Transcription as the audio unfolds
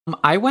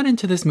I went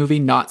into this movie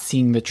not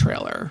seeing the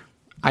trailer.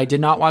 I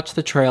did not watch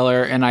the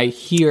trailer, and I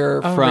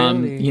hear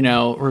from,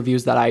 really?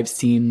 Reviews that I've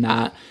seen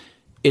that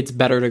it's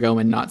better to go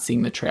in not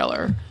seeing the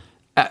trailer.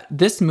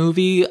 This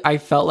movie, I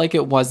felt like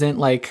it wasn't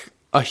like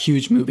a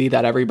huge movie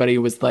that everybody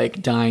was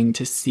like dying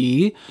to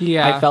see.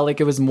 Yeah. I felt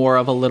like it was more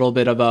of a little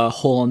bit of a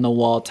hole in the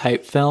wall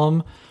type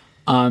film.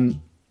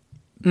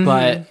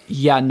 But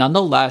yeah,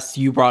 nonetheless,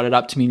 you brought it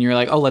up to me and you're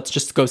like, oh, let's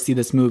just go see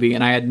this movie.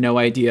 And I had no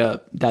idea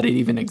that it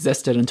even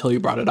existed until you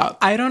brought it up.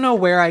 I don't know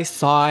where I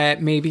saw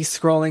it, maybe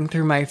scrolling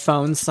through my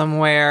phone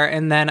somewhere.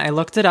 And then I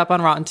looked it up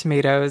on Rotten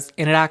Tomatoes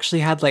and it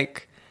actually had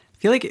like, I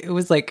feel like it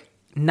was like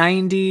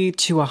 90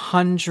 to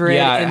 100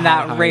 in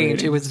that range.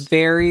 Ratings. It was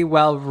very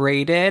well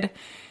rated.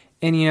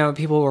 And,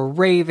 people were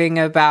raving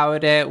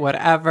about it,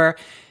 whatever.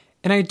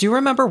 And I do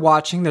remember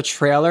watching the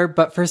trailer,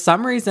 but for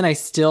some reason, I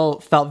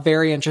still felt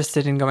very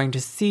interested in going to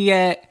see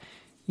it.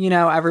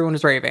 Everyone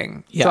was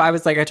raving. Yeah. So I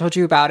was like, I told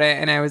you about it,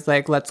 and I was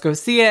like, let's go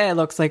see it. It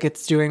looks like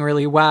it's doing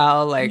really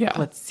well.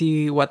 Let's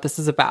see what this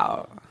is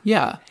about.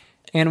 Yeah.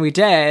 And we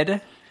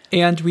did.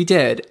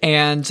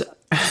 And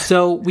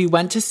so we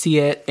went to see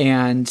it,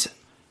 and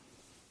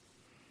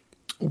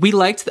I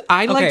liked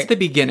the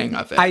beginning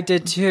of it. I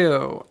did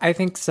too. I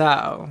think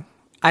so.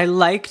 I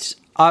liked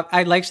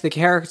the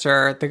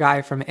character, the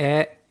guy from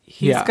It.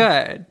 He's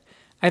good.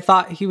 I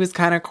thought he was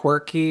kind of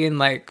quirky and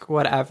like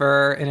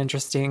whatever, an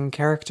interesting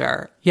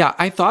character. Yeah,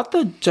 I thought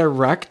the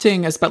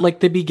directing, but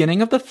like the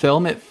beginning of the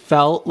film, it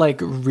felt like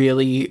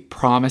really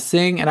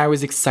promising, and I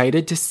was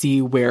excited to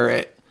see where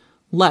it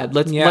led.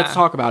 Let's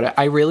talk about it.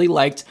 I really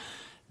liked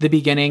the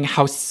beginning,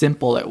 how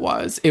simple it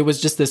was. It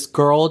was just this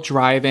girl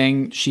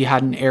driving. She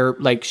had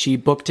she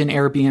booked an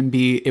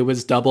Airbnb. It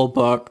was double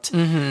booked,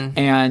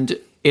 and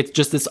it's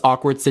just this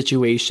awkward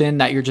situation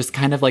that you're just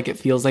kind of like, it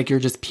feels like you're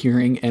just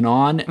peering in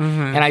on.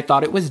 And I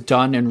thought it was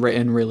done and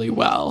written really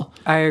well.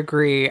 I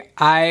agree.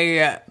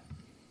 I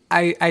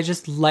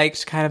just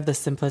liked kind of the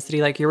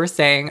simplicity, like you were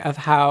saying, of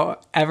how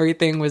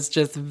everything was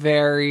just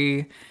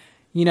very,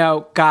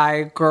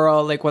 guy,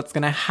 girl, like what's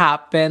going to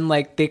happen.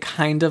 Like they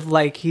kind of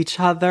like each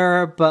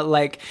other,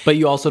 but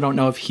you also don't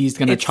know if he's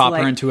going to chop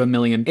her into a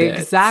million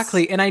bits.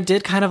 Exactly. And I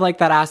did kind of like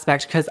that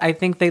aspect because I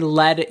think they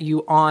led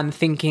you on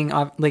thinking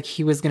of like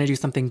he was going to do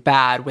something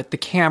bad with the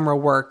camera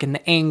work and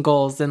the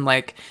angles and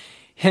like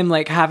him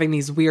like having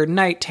these weird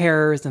night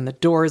terrors and the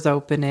doors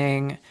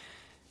opening.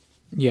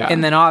 Yeah.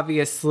 And then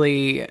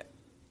obviously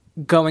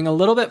going a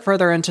little bit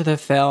further into the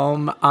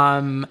film,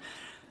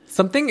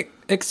 something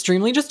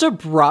extremely just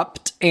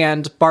abrupt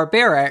and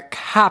barbaric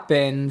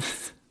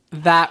happens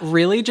that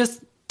really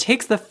just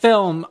takes the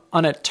film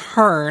on a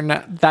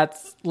turn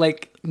that's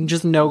like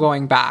just no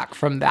going back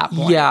from that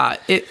point. Yeah,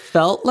 it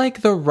felt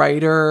like the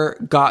writer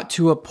got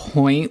to a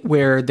point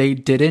where they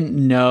didn't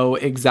know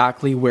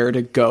exactly where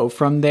to go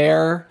from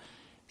there.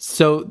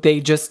 So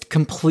they just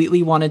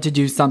completely wanted to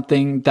do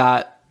something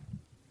that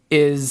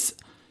is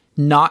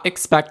not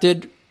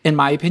expected, in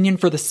my opinion,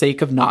 for the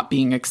sake of not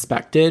being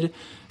expected.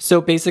 So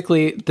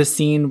basically, the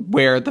scene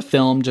where the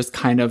film just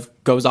kind of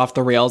goes off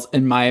the rails,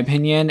 in my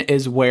opinion,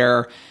 is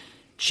where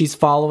she's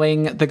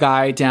following the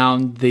guy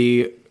down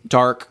the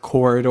dark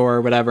corridor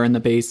or whatever in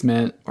the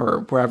basement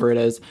or wherever it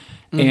is.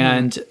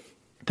 And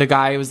the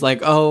guy was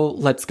like, oh,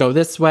 let's go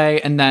this way.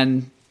 And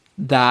then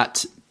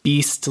that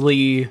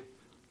beastly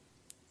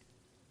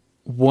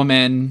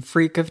woman,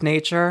 Freak of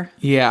nature.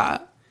 yeah,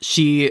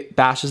 she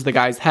bashes the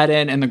guy's head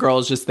in and the girl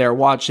is just there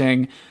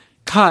watching.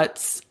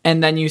 Cuts,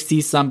 and then you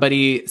see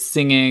somebody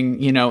singing,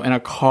 in a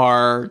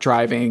car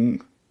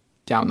driving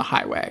down the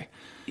highway.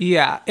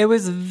 Yeah, it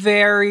was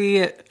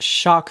very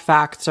shock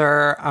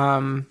factor.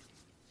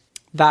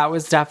 That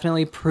was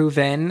definitely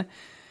proven.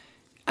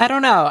 I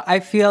don't know.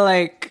 I feel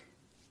like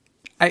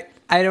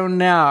I don't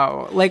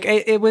know. Like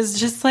it was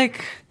just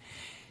like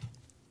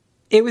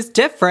it was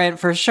different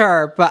for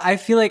sure, but I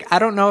feel like I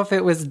don't know if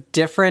it was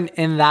different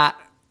in that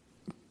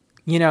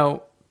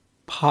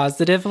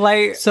positive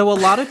light. So a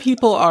lot of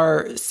people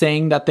are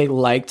saying that they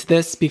liked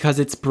this because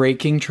it's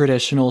breaking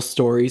traditional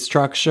story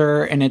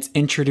structure and it's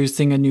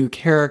introducing a new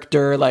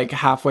character like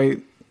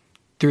halfway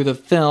through the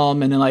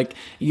film, and then like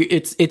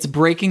it's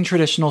breaking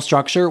traditional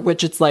structure,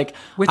 which it's like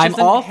I'm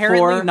all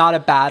for. Not a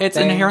bad thing. It's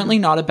inherently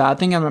not a bad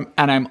thing, and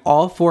I'm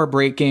all for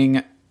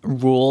breaking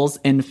rules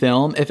in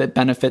film if it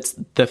benefits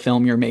the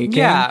film you're making.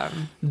 Yeah,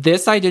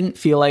 this I didn't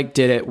feel like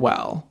did it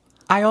well.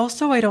 I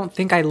don't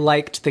think I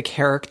liked the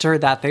character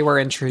that they were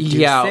introducing.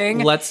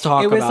 Yeah, let's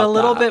talk about that. It was a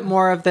little bit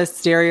more of the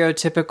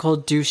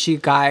stereotypical douchey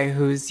guy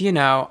who's,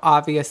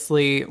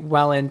 obviously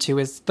well into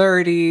his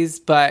 30s,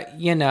 but,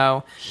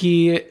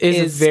 he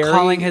is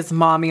calling his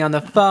mommy on the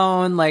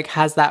phone, like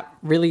has that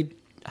really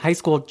high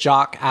school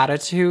jock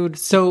attitude.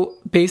 So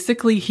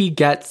basically he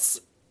gets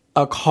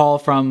a call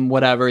from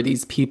whatever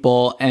these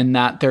people, and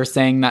that they're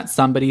saying that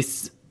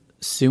somebody's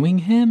suing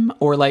him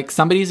or like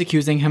somebody's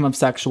accusing him of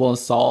sexual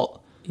assault.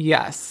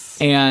 Yes.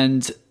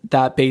 And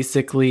that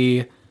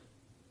basically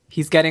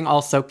he's getting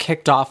also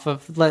kicked off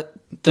of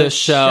the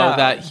show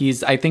that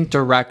he's, I think,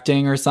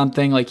 directing or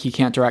something. Like, he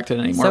can't direct it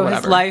anymore. So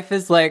whatever. His life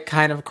is like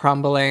kind of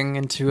crumbling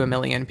into a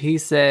million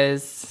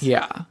pieces.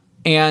 Yeah.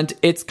 And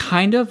it's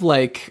kind of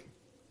like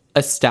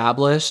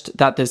established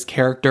that this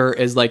character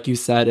is, like you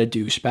said, a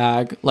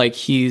douchebag. Like,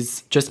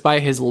 he's just by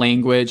his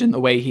language and the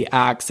way he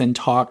acts and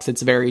talks,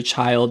 it's very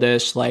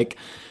childish. Like,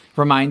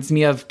 reminds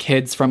me of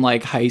kids from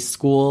like high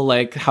school,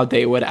 like how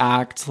they would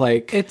act.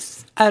 Like,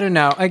 it's, I don't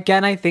know.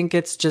 Again, I think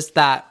it's just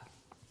that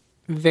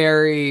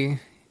very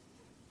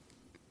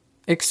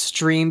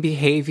extreme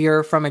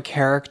behavior from a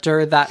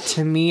character that,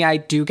 to me, I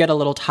do get a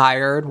little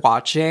tired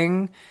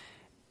watching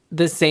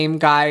the same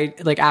guy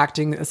like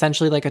acting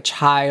essentially like a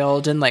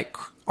child and like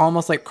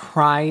almost like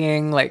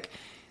crying, like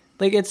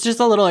it's just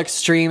a little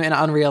extreme and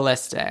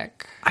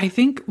unrealistic. I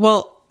think,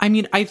 well, I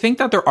mean, I think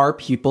that there are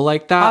people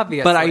like that,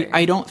 obviously, but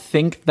I don't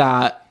think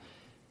that.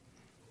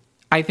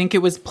 I think it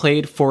was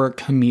played for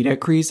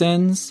comedic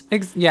reasons.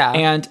 Yeah.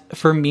 And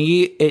for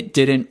me, it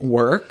didn't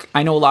work.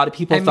 I know a lot of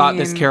people thought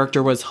this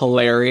character was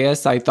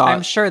hilarious.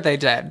 I'm sure they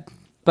did.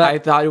 But I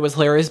thought it was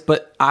hilarious,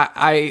 but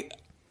I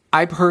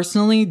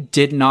personally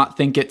did not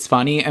think it's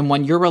funny. And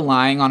when you're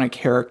relying on a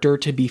character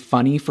to be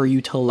funny for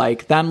you to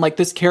like them, like,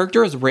 this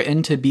character is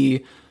written to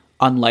be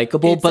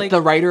unlikable, but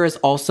the writer is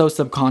also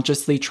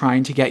subconsciously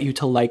trying to get you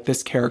to like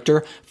this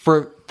character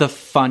for the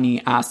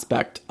funny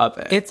aspect of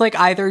it. It's like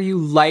either you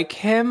like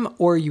him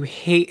or you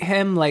hate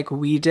him, like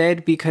we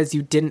did, because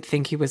you didn't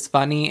think he was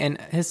funny, and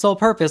his sole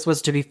purpose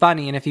was to be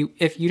funny. And if you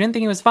didn't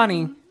think he was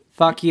funny,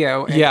 fuck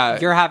you. Yeah,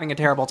 you're having a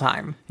terrible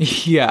time.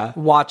 Yeah,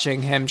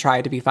 watching him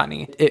try to be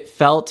funny. It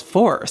felt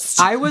forced.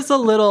 I was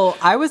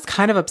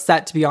kind of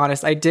upset, to be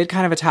honest. I did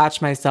kind of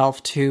attach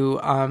myself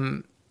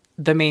to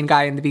the main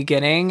guy in the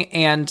beginning,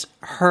 and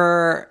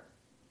her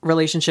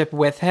relationship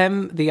with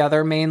him, the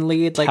other main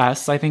lead, like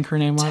Tess, I think her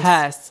name was.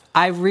 Tess.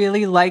 I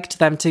really liked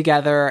them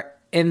together.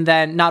 And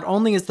then not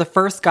only is the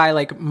first guy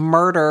like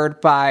murdered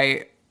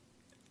by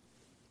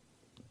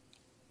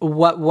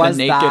what was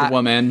a naked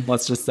woman,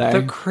 let's just say.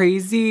 The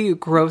crazy,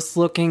 gross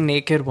looking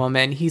naked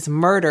woman. He's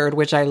murdered,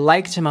 which I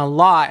liked him a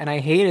lot, and I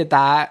hated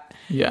that.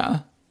 Yeah.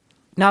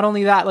 Not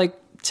only that, like,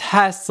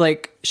 Tess,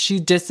 like, she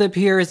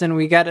disappears and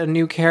we get a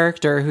new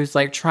character who's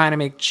like trying to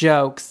make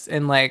jokes,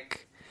 and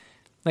like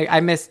I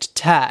missed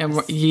Tess.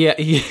 And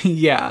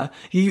yeah.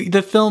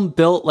 The film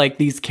built like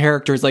these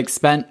characters, like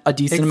spent a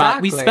decent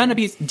amount. We spent a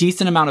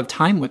decent amount of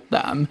time with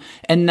them,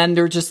 and then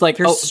they're just like,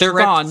 they're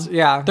gone.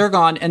 Yeah, they're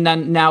gone. And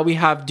then now we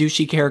have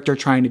douchey character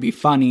trying to be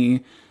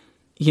funny,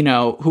 you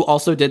know, who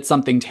also did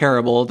something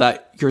terrible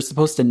that you're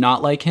supposed to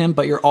not like him,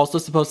 but you're also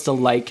supposed to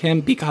like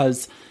him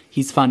because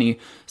he's funny.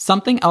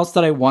 Something else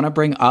that I want to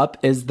bring up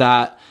is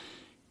that,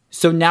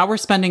 so now we're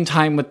spending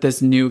time with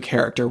this new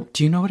character.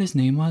 Do you know what his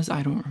name was?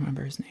 I don't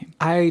remember his name.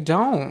 I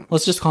don't.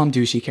 Let's just call him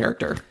Douchey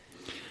character.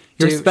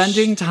 You're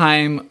spending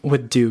time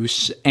with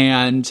Douche,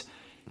 and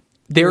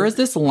there is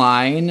this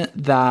line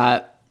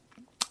that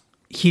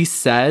he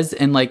says,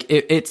 and like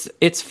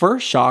it's for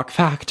shock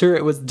factor.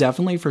 It was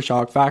definitely for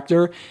shock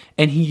factor,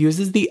 and he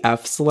uses the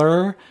F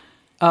slur.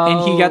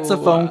 And he gets a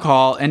phone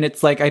call, and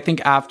it's like, I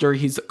think after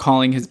he's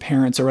calling his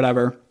parents or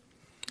whatever,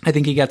 I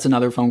think he gets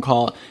another phone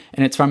call,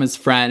 and it's from his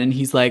friend, and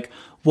he's like,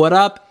 what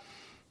up,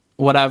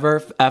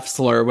 whatever, F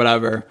slur,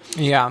 whatever.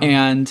 Yeah.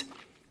 And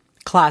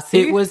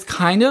classy. It was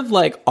kind of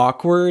like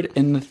awkward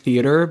in the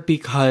theater,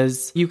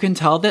 because you can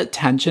tell that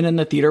tension in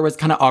the theater was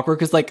kind of awkward,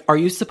 because like, are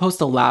you supposed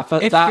to laugh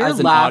at that as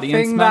an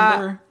audience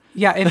member?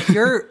 Yeah, if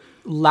you're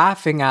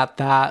laughing at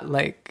that,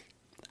 like,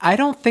 I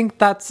don't think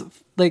that's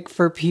like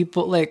for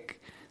people like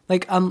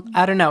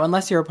I don't know,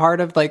 unless you're a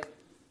part of like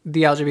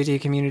the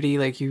LGBT community,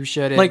 like you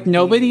should. Like,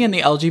 nobody in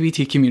the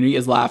LGBT community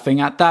is laughing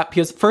at that,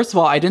 because first of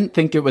all, I didn't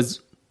think it was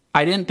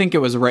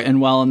written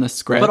well in the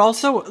script. But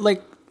also,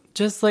 like,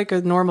 just like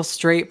a normal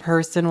straight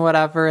person,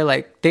 whatever,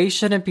 like they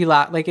shouldn't be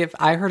like, if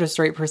I heard a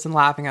straight person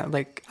laughing at,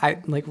 like, I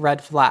like,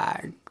 red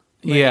flag.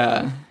 Like,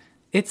 yeah.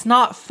 It's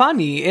not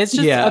funny. It's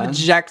just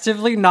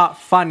objectively not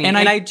funny. And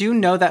I do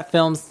know that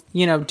films,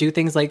 you know, do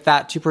things like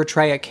that to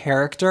portray a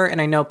character. And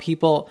I know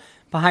people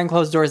behind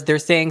closed doors, they're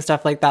saying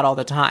stuff like that all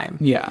the time.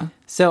 Yeah.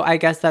 So I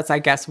guess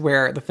that's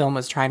where the film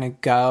was trying to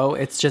go.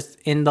 It's just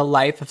in the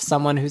life of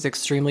someone who's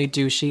extremely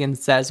douchey and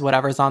says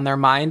whatever's on their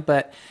mind.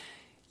 But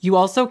you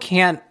also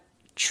can't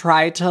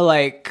try to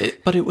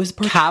like, but it was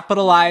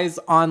capitalize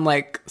on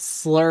like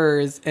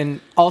slurs and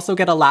also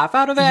get a laugh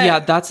out of it. Yeah,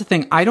 that's the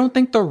thing. I don't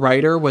think the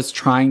writer was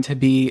trying to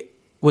be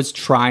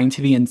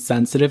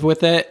insensitive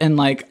with it. And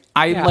like,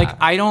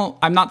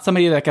 I'm not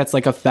somebody that gets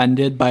like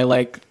offended by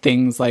like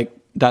things like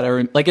that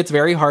are like, it's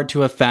very hard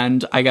to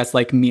offend, I guess,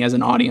 like me as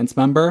an audience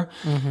member.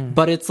 Mm-hmm.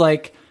 But it's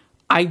like,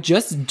 I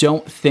just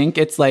don't think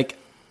it's like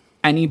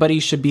anybody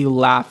should be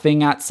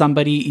laughing at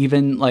somebody,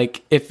 even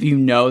like if you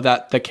know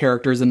that the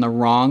character's in the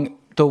wrong.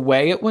 The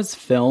way it was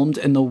filmed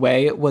and the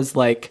way it was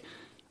like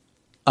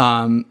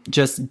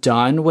just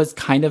done was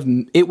kind of,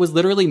 it was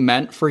literally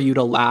meant for you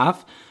to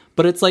laugh.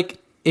 But it's like,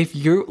 if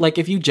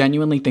you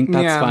genuinely think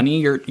that's funny,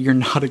 you're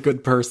not a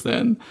good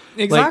person.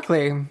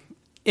 Exactly. Like,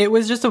 it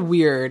was just a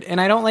weird, and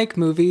I don't like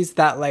movies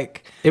that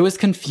like, it was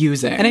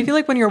confusing. and I feel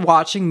like when you're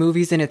watching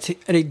movies and it's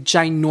at a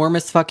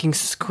ginormous fucking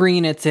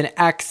screen, it's in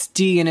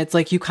XD, and it's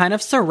like you kind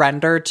of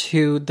surrender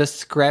to the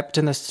script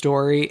and the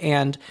story,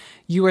 and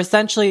you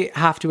essentially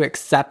have to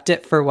accept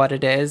it for what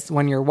it is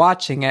when you're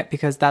watching it,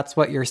 because that's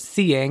what you're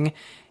seeing,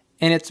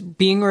 and it's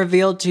being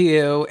revealed to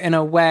you in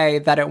a way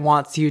that it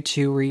wants you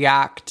to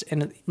react,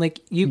 and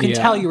like you can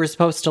tell you were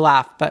supposed to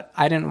laugh, but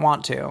I didn't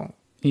want to.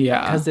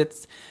 Yeah,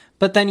 because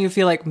but then you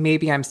feel like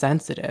maybe I'm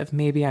sensitive,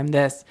 maybe I'm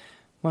this,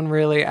 when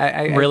really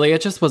really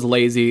it just was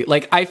lazy.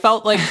 Like I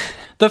felt like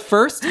the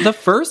first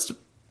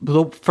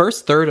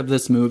third of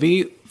this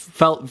movie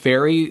felt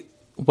very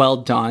well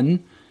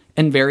done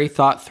and very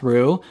thought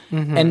through,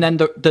 and then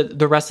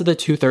the rest of the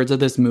 2/3 of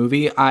this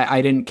movie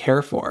I didn't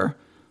care for,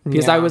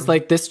 because I was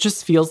like, this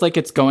just feels like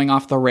it's going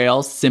off the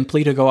rails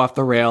simply to go off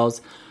the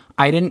rails.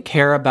 I didn't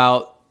care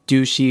about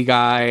douchey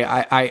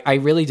guy. I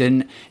really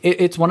didn't.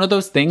 It's one of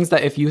those things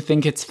that if you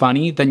think it's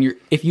funny, then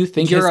if you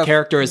think his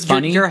character is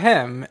funny, you're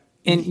him.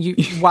 And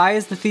why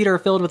is the theater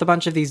filled with a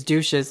bunch of these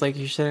douches? Like,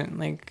 you shouldn't,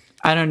 like,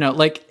 I don't know.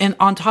 Like, and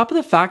on top of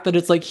the fact that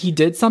it's like he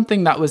did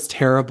something that was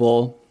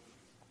terrible,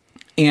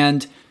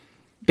 and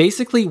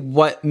basically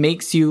what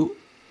makes you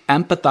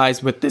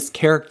empathize with this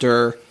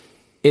character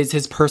is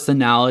his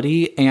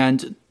personality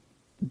and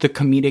the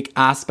comedic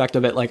aspect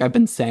of it, like I've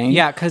been saying.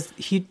 Yeah, because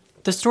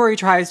the story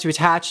tries to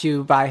attach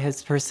you by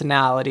his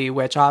personality,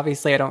 which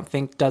obviously I don't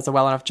think does a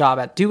well enough job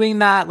at doing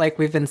that, like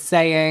we've been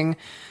saying.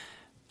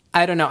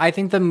 I don't know. I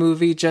think the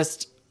movie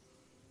just,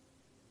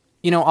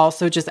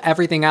 also just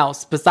everything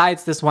else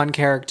besides this one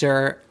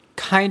character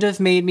kind of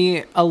made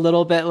me a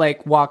little bit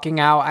like walking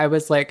out. I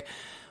was like,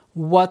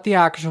 what the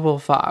actual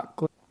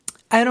fuck?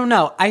 I don't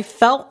know. I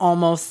felt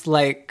almost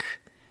like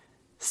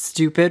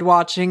stupid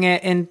watching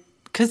it, and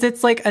because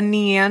it's like a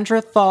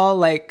Neanderthal,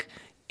 like,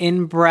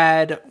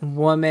 inbred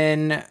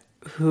woman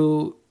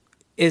who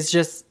is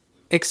just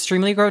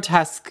extremely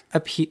grotesque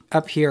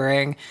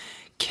appearing,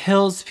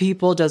 kills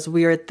people, does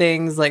weird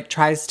things, like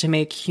tries to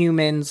make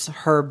humans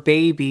her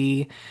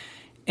baby,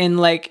 and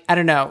like, I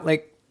don't know,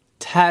 like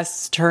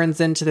Tess turns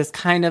into this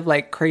kind of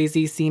like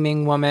crazy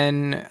seeming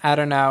woman. I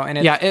don't know. And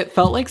it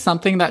felt like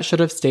something that should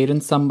have stayed in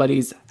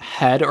somebody's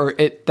head, or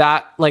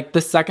like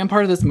the second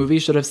part of this movie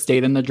should have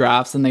stayed in the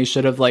drafts, and they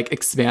should have like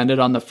expanded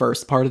on the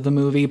first part of the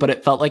movie, but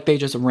it felt like they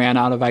just ran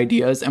out of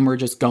ideas and were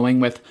just going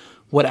with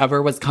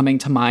whatever was coming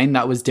to mind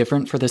that was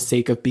different for the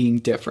sake of being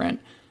different.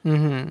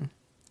 Mm-hmm.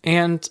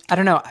 And I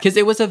don't know, because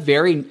it was a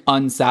very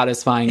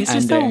unsatisfying ending.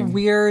 It's just a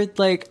weird,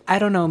 like, I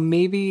don't know,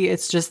 maybe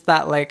it's just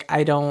that like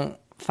I don't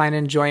find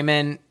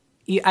enjoyment.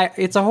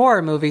 It's a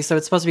horror movie, so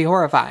it's supposed to be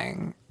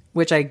horrifying,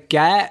 which I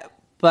get,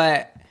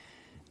 but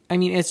I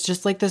mean, it's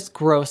just like this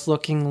gross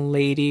looking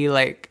lady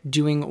like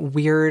doing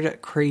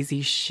weird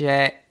crazy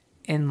shit,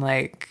 and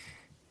like,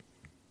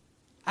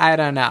 I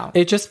don't know,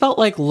 it just felt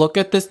like, look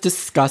at this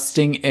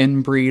disgusting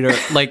inbred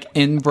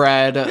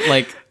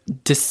like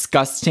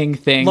disgusting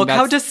thing. Look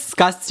how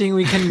disgusting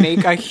we can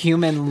make a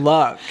human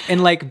look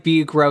and like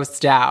be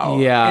grossed out.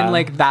 Yeah. And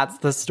like, that's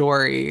the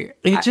story.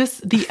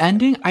 The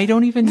ending, I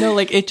don't even know.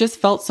 Like, it just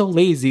felt so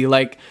lazy.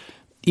 Like,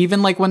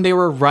 even like when they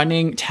were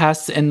running,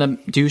 Tess and the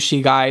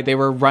douchey guy, they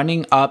were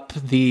running up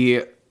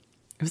it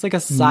was like a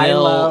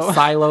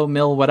silo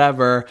mill,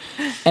 whatever.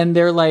 And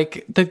they're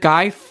like, the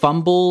guy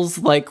fumbles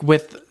like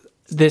with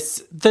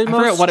this, I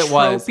forget what it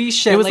was.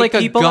 Shit. It was like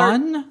a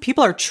gun.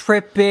 People are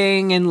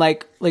tripping and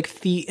like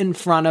feet in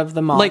front of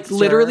the monster. Like,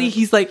 literally,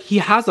 he's like, he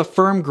has a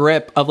firm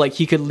grip of like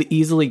he could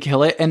easily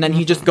kill it, and then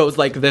he just goes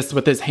like this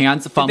with his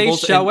hands, fumbles.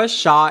 They show a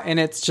shot,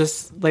 and it's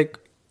just like,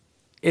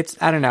 it's,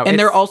 I don't know. And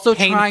they're also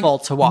painful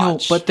to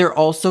watch. No, but they're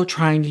also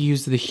trying to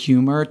use the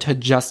humor to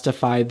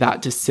justify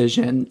that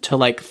decision to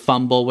like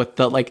fumble with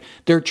the, like,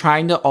 they're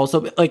trying to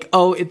also like,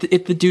 oh,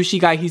 it's the douchey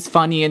guy, he's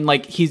funny, and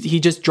like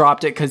he just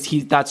dropped it because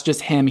that's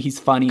just him, he's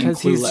funny and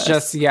clueless. He's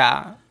just,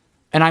 yeah.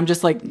 And I'm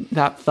just like,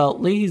 that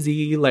felt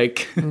lazy,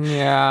 like,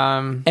 yeah.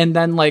 And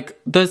then like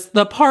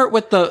the part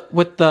with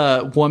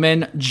the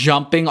woman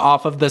jumping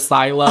off of the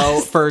silo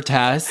for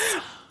Tess.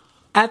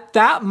 At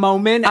that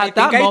moment, I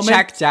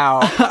checked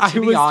out.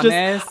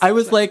 I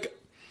was like,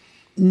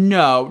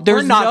 no,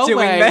 there's no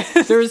way.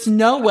 There's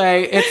no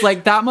way. It's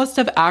like, that must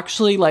have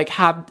actually like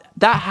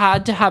that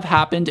had to have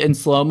happened in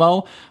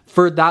slow-mo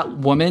for that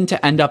woman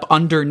to end up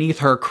underneath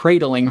her,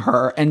 cradling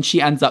her, and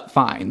she ends up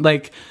fine.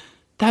 Like,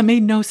 that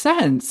made no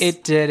sense.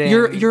 It didn't.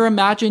 Your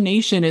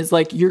imagination is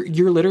like,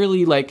 you're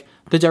literally like,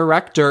 the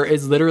director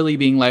is literally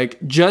being like,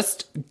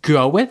 just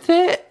go with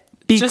it.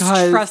 Because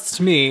just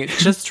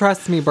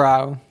trust me,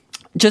 bro.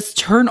 Just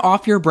turn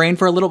off your brain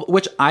for a little,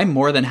 which I'm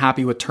more than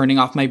happy with turning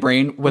off my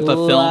brain with a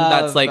film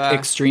that's like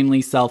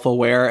extremely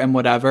self-aware and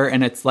whatever.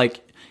 And it's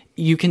like,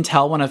 you can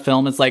tell when a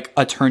film is like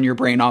a turn your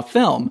brain off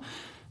film.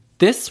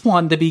 This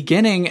one, the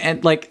beginning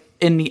and like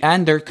in the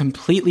end, they're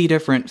completely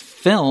different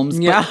films,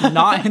 but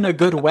not in a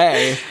good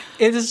way.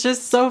 It is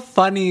just so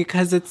funny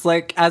because it's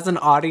like, as an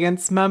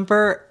audience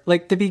member,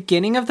 like the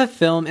beginning of the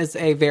film is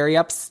a very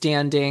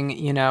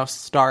upstanding,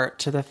 start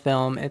to the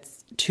film.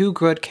 It's two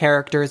good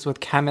characters with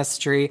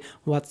chemistry.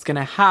 What's going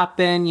to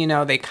happen? You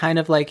know, they kind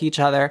of like each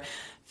other.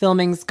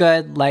 Filming's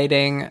good,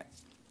 lighting,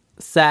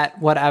 set,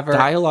 whatever.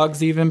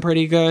 Dialogue's even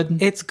pretty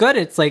good. It's good.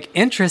 It's like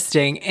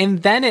interesting.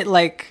 And then it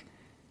like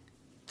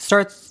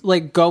starts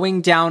like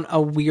going down a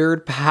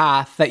weird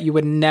path that you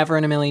would never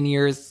in a million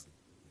years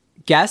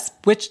guess,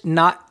 which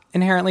not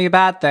inherently a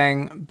bad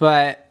thing,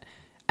 but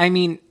I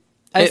mean,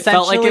 it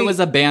felt like it was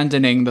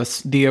abandoning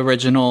the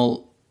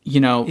original, you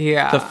know,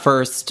 the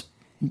first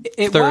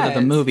third of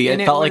the movie.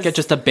 It felt like it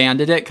just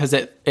abandoned it because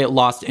it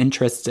lost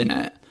interest in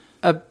it.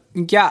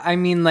 Yeah, I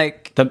mean,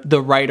 like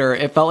the writer,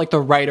 it felt like the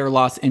writer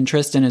lost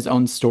interest in his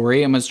own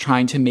story and was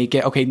trying to make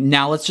it, okay,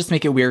 now let's just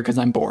make it weird because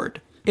I'm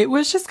bored. It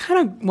was just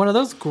kind of one of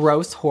those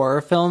gross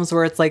horror films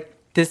where it's like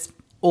this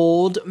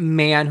old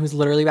man who's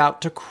literally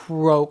about to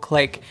croak,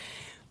 like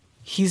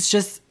he's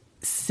just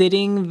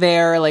sitting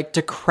there like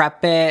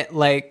decrepit,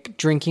 like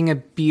drinking a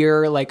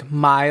beer like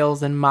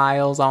miles and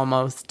miles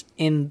almost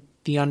in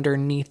the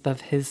underneath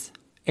of his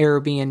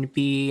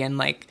Airbnb, and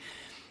like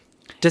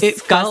disgusting.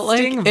 It felt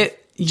like it.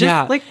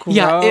 Like gross.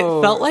 Yeah, it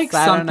felt like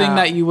something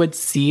that you would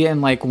see in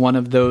like one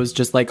of those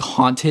just like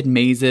haunted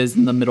mazes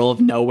in the middle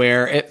of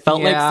nowhere. It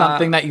felt like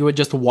something that you would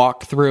just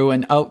walk through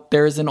and, oh,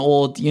 there's an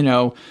old, you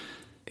know,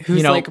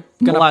 who's like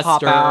gonna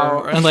pop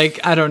out, and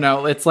like I don't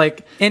know. It's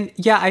like, and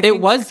yeah, it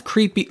was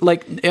creepy.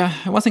 Like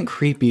it wasn't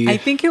creepy. I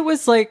think it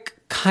was like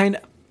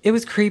it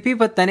was creepy,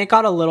 but then it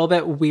got a little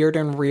bit weird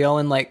and real,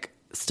 and like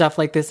stuff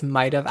like this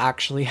might have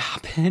actually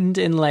happened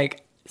in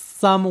like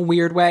some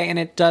weird way, and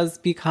it does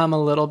become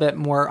a little bit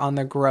more on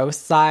the gross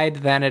side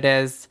than it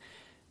is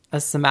a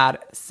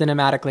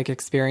cinematic like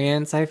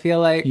experience, I feel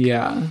like.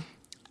 Yeah.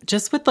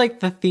 Just with like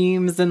the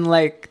themes and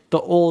like the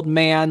old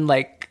man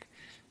like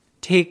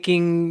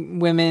taking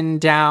women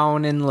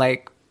down, and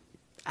like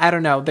I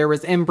don't know, there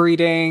was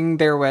inbreeding,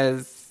 there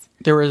was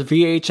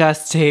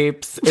VHS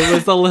tapes. It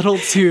was a little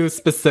too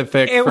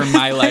specific for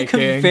my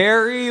liking.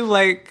 Very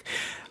like,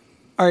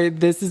 all right,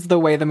 this is the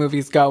way the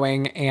movie's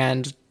going,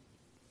 and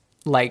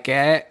like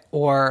it,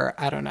 or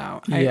I don't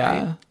know.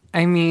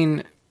 I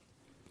mean,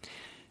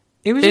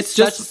 it's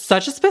just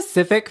such a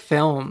specific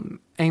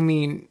film. I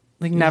mean,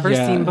 like never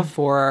seen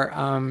before.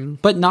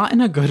 But not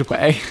in a good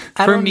way.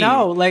 I don't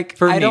know. Like,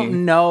 I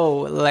don't know.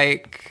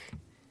 Like,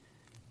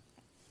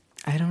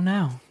 I don't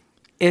know.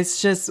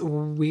 It's just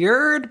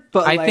weird,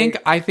 but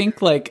I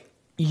think like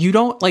you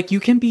don't, like, you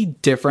can be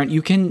different.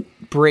 You can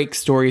break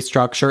story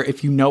structure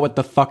if you know what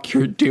the fuck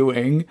you're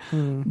doing.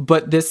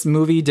 But this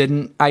movie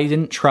I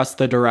didn't trust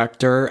the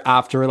director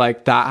after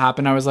like that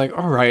happened. I was like,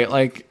 all right,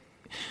 like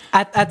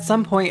at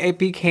some point it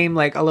became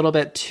like a little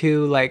bit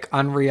too like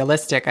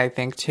unrealistic, I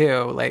think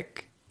too.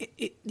 Like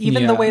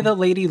even the way the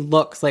lady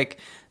looks, like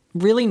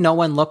really no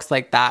one looks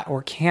like that,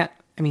 or can't.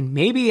 I mean,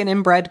 maybe an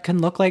inbred can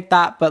look like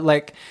that, but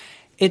like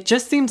it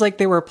just seems like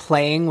they were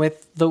playing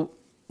with the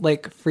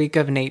like freak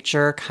of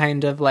nature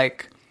kind of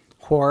like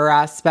horror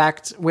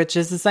aspect, which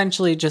is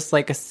essentially just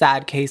like a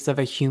sad case of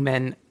a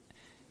human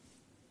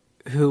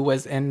who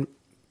was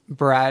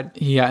inbred.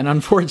 Yeah, an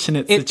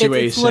unfortunate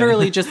situation. It's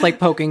literally just like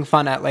poking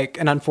fun at like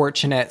an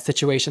unfortunate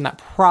situation that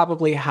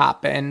probably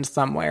happened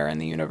somewhere in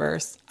the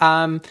universe.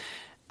 I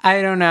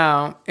don't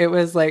know. It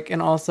was like,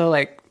 and also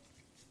like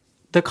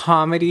the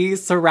comedy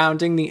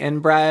surrounding the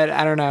inbred,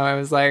 I don't know. It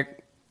was like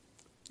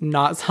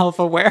not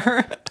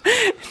self-aware.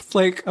 It's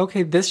like,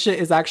 okay, this shit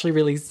is actually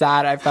really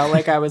sad. I felt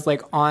like I was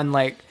like on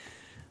like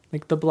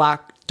the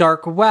black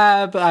dark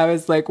web. I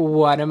was like,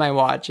 what am I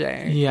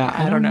watching? Yeah,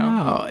 I don't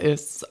know.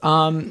 It's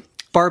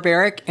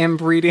barbaric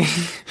inbreeding.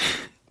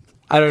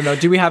 I don't know.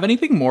 Do we have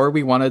anything more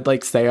we want to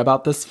like say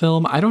about this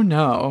film? I don't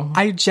know.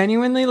 I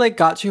genuinely like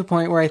got to a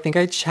point where I think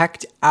I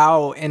checked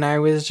out, and I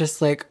was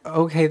just like,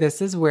 okay,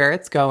 this is where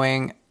it's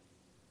going.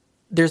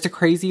 There's a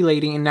crazy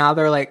lady, and now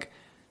they're like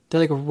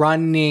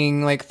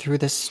running like through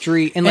the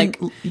street, and like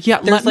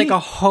there's like a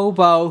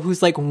hobo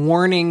who's like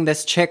warning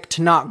this chick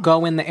to not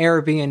go in the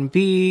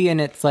Airbnb, and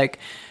it's like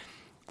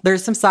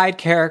there's some side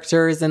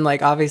characters, and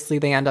like obviously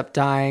they end up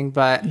dying,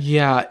 but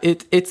yeah,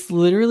 it's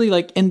literally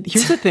like, and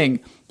here's the thing,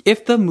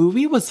 if the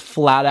movie was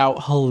flat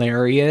out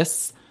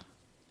hilarious,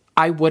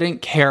 I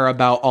wouldn't care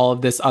about all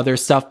of this other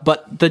stuff,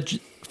 but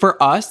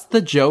for us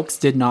the jokes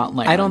did not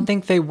land. I don't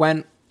think they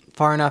went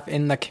far enough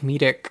in the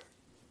comedic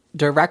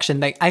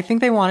direction. I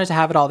think they wanted to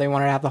have it all. They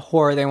wanted to have the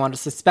horror, they wanted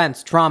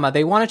suspense, drama,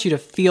 they wanted you to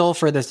feel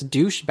for this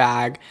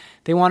douchebag,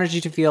 they wanted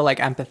you to feel like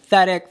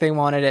empathetic, they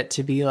wanted it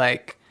to be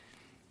like,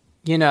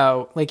 you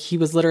know, like he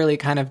was literally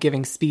kind of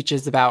giving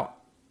speeches about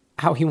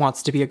how he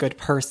wants to be a good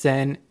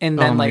person, and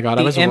then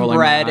the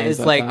inbred is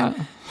like that.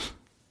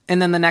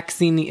 And then the next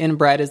scene the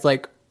inbred is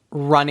like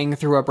running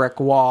through a brick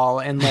wall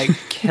and like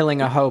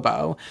killing a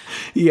hobo.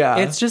 Yeah,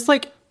 it's just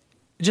like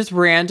just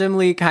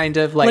randomly kind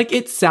of like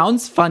it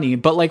sounds funny,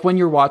 but like when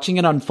you're watching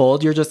it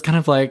unfold, you're just kind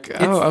of like,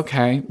 oh,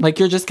 okay. Like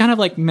you're just kind of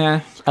like,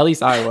 meh. At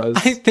least I was.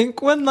 I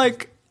think when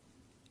like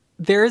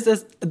there is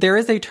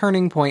a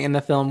turning point in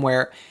the film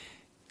where,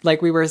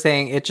 like we were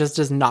saying, it just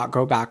does not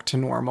go back to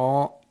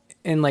normal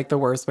in like the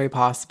worst way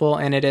possible.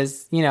 And it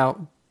is, you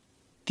know,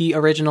 the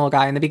original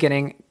guy in the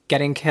beginning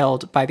getting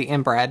killed by the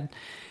inbred.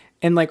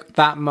 In like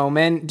that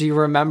moment, do you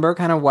remember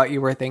kind of what you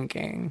were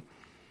thinking?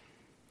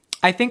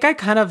 I think I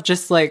kind of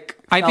just like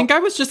I think I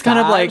was just kind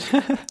of like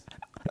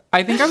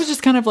I think I was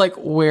just kind of like,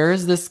 where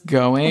is this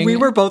going? We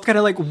were both kind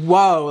of like,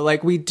 whoa,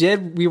 like we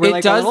were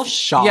like a little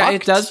shocked. Yeah,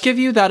 it does give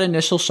you that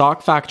initial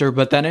shock factor,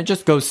 but then it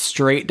just goes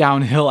straight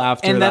downhill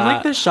after that. And then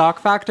like the shock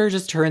factor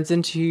just turns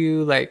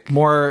into like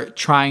more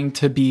trying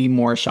to be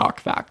more shock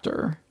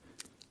factor.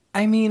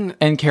 I mean,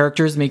 and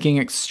characters making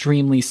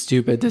extremely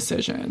stupid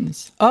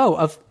decisions. Oh,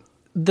 of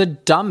the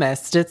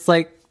dumbest. It's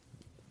like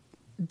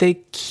they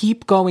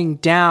keep going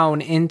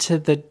down into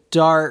the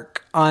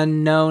dark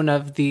unknown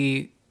of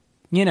the,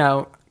 you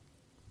know,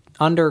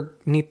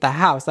 underneath the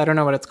house. I don't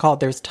know what it's called.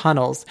 There's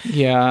tunnels.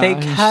 Yeah. They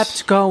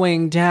kept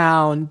going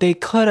down. They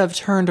could have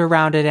turned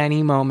around at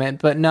any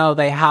moment, but no,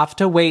 they have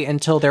to wait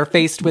until they're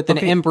faced with an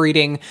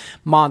inbreeding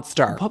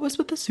monster. What was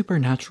with the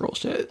supernatural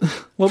shit?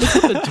 What was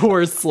with the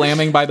doors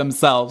slamming by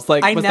themselves?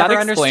 Like, I was never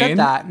that explained? understood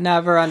that.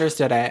 Never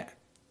understood it.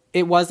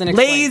 It wasn't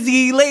explained.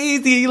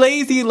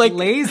 Lazy, like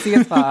lazy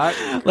as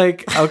fuck.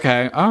 Like,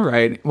 okay, all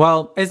right.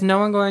 Well, is no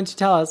one going to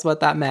tell us what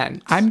that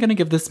meant? I'm gonna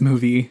give this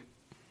movie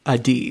a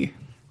D.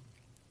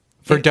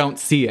 For don't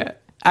see it.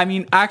 I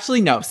mean,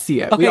 actually, no,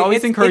 see it. Okay, we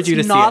always encourage you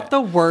to see it. It's not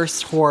the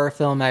worst horror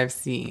film I've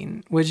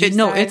seen. Would you say?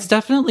 No, it's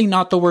definitely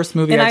not the worst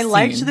movie I've seen. And I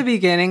liked the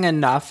beginning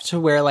enough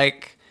to where,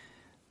 like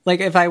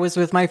if I was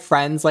with my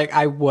friends, like,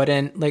 I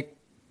wouldn't, like,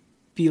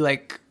 be,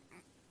 like,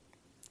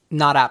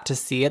 not apt to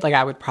see it. Like,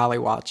 I would probably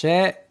watch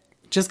it.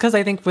 Just because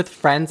I think with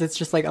friends, it's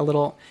just, like, a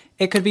little...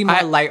 It could be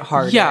more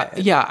lighthearted.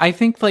 Yeah. I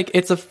think, like,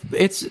 it's a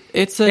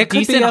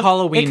decent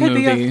Halloween movie. It could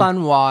be a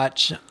fun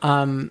watch.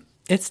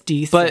 It's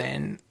decent.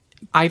 But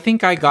I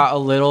think I got a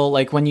little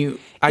like when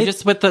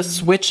just with the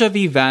switch of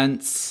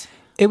events,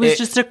 it was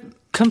just a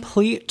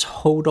complete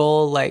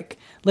total like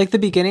the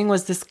beginning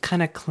was this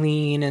kind of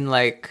clean and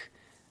like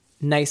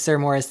nicer,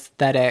 more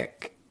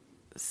aesthetic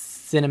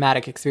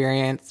cinematic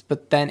experience,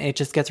 but then it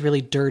just gets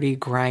really dirty,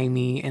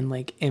 grimy, and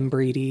like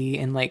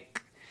inbreedy, and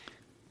like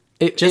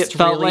it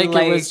felt really,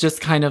 like it was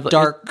just kind of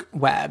dark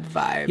web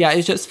vibe. Yeah,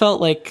 it just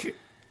felt like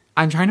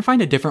I'm trying to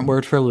find a different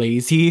word for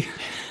lazy.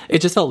 It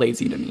just felt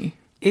lazy to me.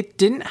 It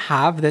didn't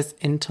have this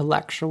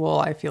intellectual,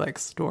 I feel like,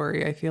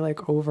 story. I feel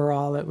like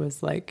overall it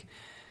was like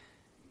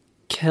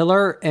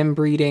killer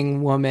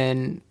inbreeding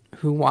woman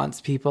who wants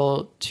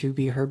people to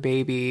be her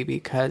baby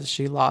because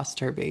she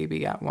lost her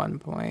baby at one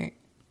point.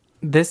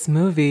 This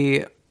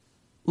movie,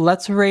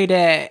 let's rate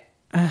it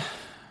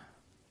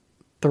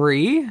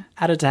 3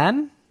 out of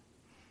 10.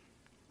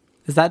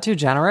 Is that too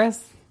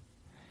generous?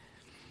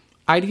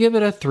 I'd give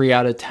it a 3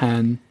 out of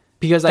 10.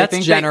 Because that's I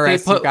think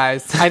generous, they put, you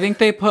guys. I think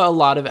they put a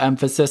lot of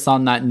emphasis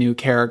on that new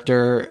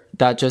character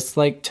that just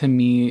like, to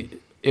me,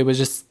 it was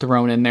just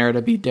thrown in there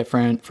to be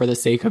different for the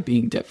sake of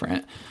being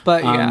different.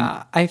 But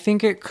yeah, I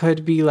think it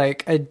could be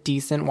like a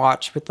decent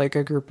watch with like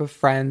a group of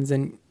friends,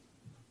 and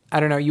I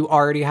don't know, you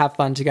already have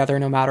fun together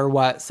no matter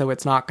what, so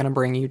it's not going to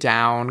bring you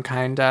down,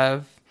 kind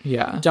of.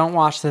 Yeah. Don't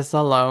watch this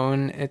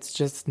alone. It's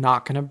just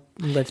not going to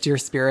lift your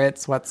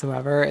spirits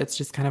whatsoever. It's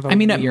just kind of it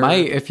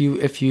might if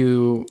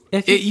you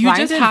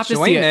just have to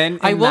see it.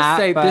 I will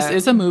say this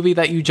is a movie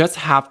that you just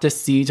have to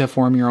see to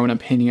form your own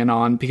opinion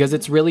on, because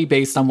it's really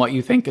based on what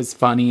you think is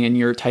funny and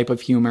your type of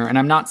humor. And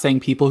I'm not saying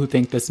people who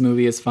think this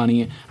movie is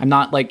funny, I'm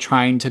not like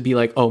trying to be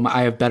like, oh,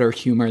 I have better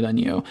humor than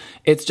you.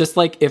 It's just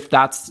like, if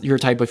that's your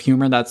type of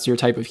humor, that's your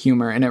type of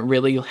humor. And it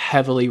really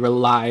heavily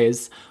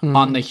relies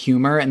on the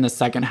humor in the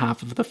second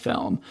half of the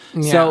film.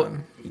 Yeah. So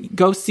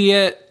go see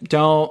it.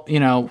 Don't,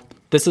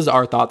 this is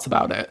our thoughts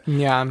about it.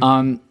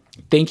 Yeah.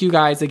 Thank you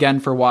guys again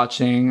for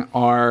watching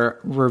our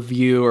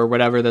review or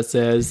whatever this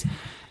is.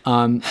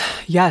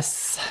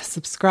 Yes.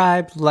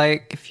 Subscribe,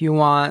 like if you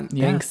want.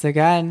 Yeah. Thanks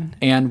again.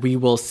 And we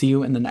will see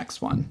you in the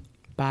next one.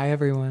 Bye,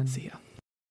 everyone. See ya.